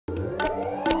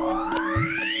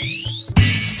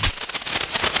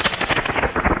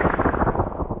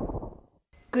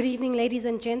Good evening, ladies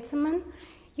and gentlemen.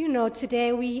 You know,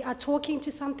 today we are talking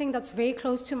to something that's very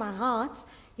close to my heart.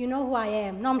 You know who I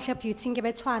am. Today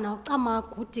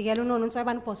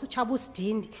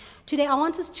I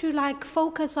want us to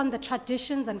focus on the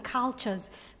traditions and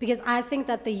cultures because I think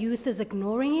that the youth is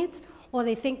ignoring it or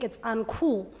they think it's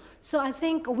uncool. So I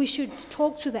think we should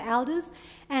talk to the elders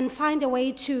and find a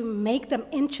way to make them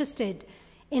interested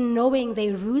in knowing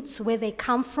their roots, where they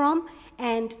come from.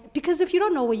 And because if you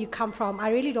don't know where you come from, I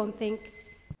really don't think.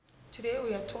 Today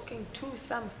we are talking to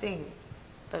something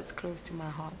that's close to my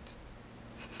heart.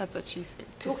 That's what she said.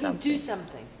 Talking to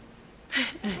something.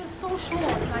 It's so short,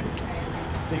 I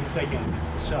think seconds is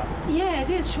too short. Yeah, it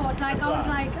is short. I was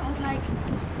like.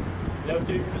 You have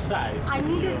to be precise. I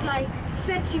needed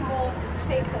 30 more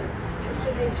seconds to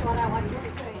finish what I wanted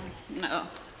to say. No.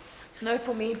 No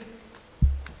for me.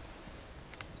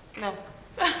 No.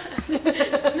 No. Did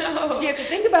you have to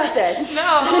think about that? No,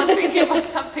 I was thinking about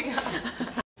something else.